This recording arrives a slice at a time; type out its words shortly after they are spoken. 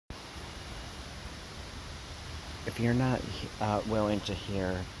if you're not willing to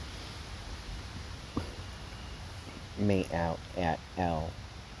hear me out at L,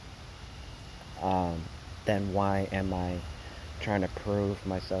 um, then why am I trying to prove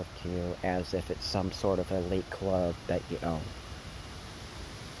myself to you as if it's some sort of elite club that you own?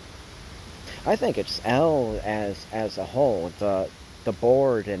 I think it's L as a whole, the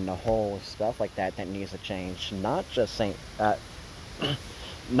board and the whole stuff like that that needs to change. Not just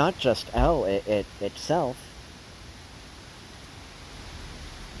L it itself.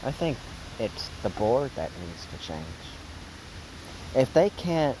 I think it's the board that needs to change. If they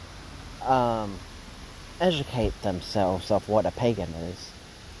can't um, educate themselves of what a pagan is,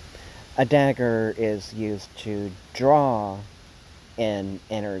 a dagger is used to draw in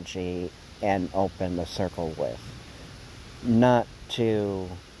energy and open the circle with, not to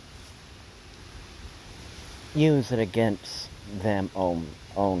use it against them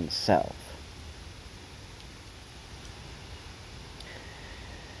own self.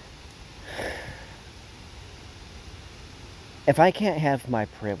 If I can't have my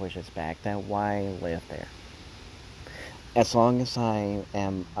privileges back, then why live there? As long as I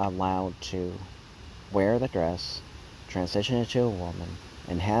am allowed to wear the dress, transition into a woman,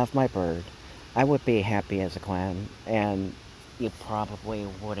 and have my bird, I would be happy as a clan, and you probably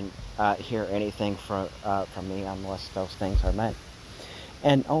wouldn't hear anything from me unless those things are met.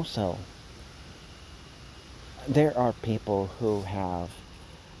 And also, there are people who have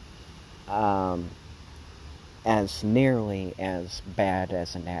um, as nearly as bad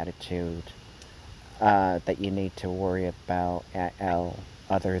as an attitude that you need to worry about at L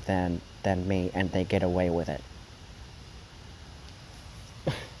other than me, and they get away with it.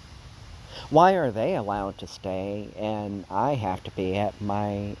 Why are they allowed to stay and I have to be at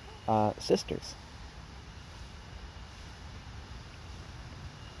my sister's?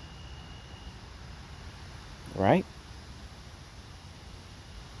 Right?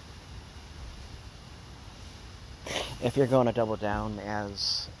 If you're going to double down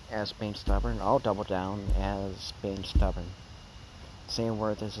as being stubborn, I'll double down as being stubborn. Seeing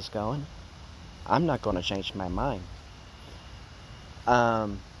where this is going, I'm not going to change my mind.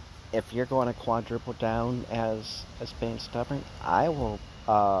 Um, if you're going to quadruple down as being stubborn, I will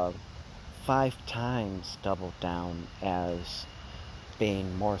 5 times double down as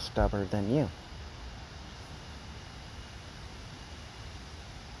being more stubborn than you.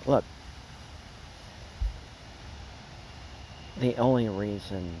 Look, the only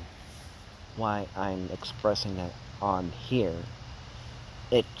reason why I'm expressing it on here,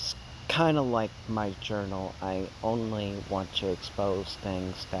 it's kind of like my journal. I only want to expose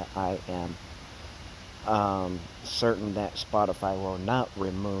things that I am certain that Spotify will not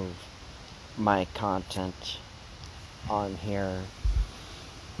remove my content on here,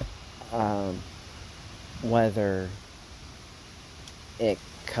 um, whether it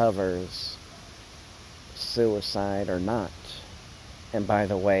covers suicide or not. And by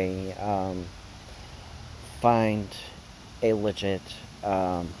the way, find a legit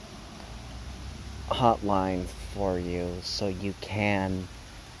hotline for you so you can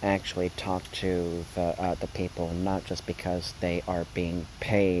actually talk to the people, not just because they are being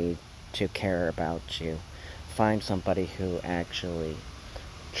paid to care about you. Find somebody who actually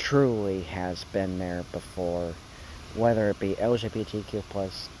truly has been there before, whether it be LGBTQ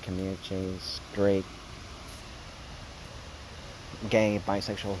plus communities, straight, gay,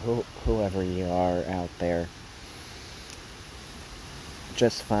 bisexual, whoever you are out there.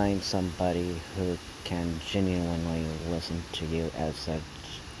 Just find somebody who can genuinely listen to you as a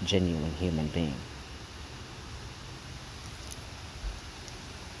genuine human being.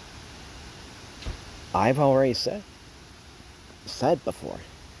 I've already said before.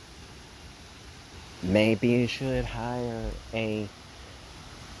 Maybe you should hire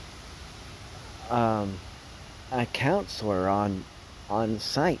um, a counselor on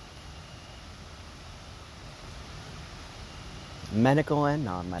site, medical and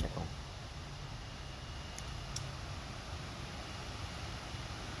non-medical.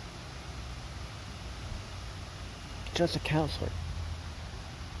 Just a counselor.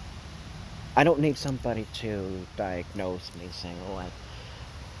 I don't need somebody to diagnose me saying, like,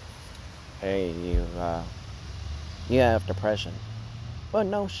 hey, you have depression. But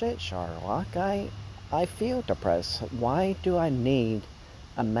no shit, Sherlock. I feel depressed. Why do I need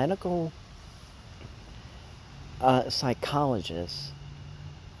a medical psychologist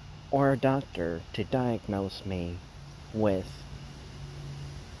or a doctor to diagnose me with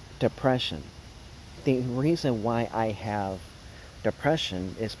depression? The reason why I have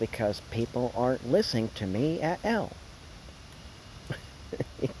depression is because people aren't listening to me at L.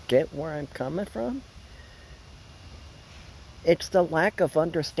 You get where I'm coming from? It's the lack of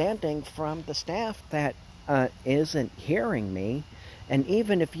understanding from the staff that isn't hearing me. And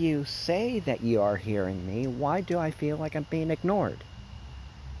even if you say that you are hearing me, why do I feel like I'm being ignored?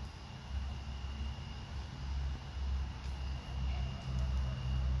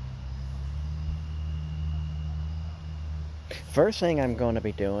 First thing I'm going to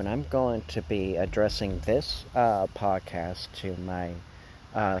be doing, I'm going to be addressing this podcast to my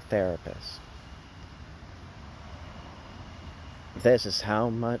therapist. This is how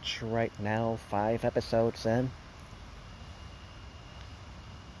much right now, 5 episodes in?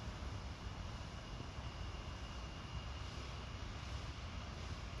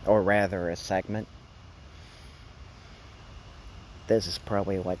 Or rather, a segment. This is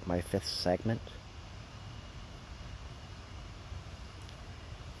probably like my 5th segment.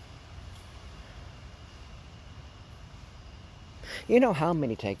 You know how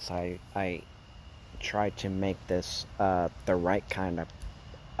many takes I tried to make this the right kind of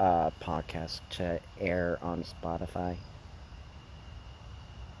podcast to air on Spotify?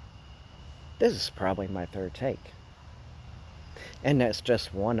 This is probably my 3rd take. And that's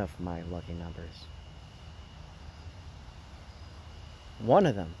just one of my lucky numbers. One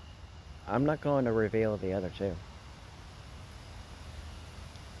of them. I'm not going to reveal the other two.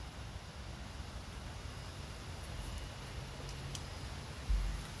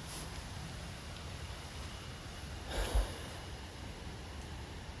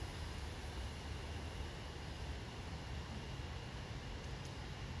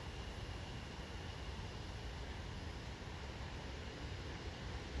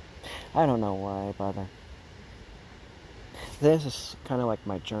 I don't know why I bother. This is kind of like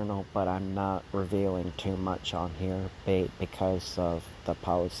my journal, but I'm not revealing too much on here because of the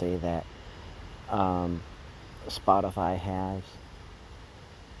policy that Spotify has.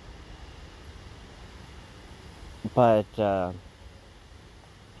 But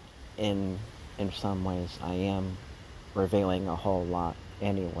in some ways, I am revealing a whole lot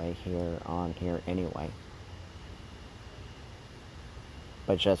anyway here anyway.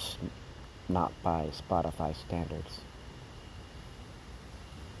 But just not by Spotify standards.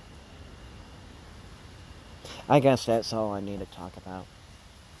 I guess that's all I need to talk about.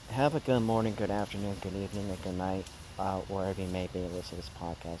 Have a good morning, good afternoon, good evening, and good night, wherever you may be listening to this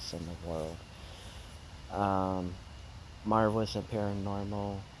podcast in the world. Marvelous and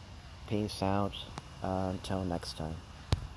Paranormal, peace out. Until next time.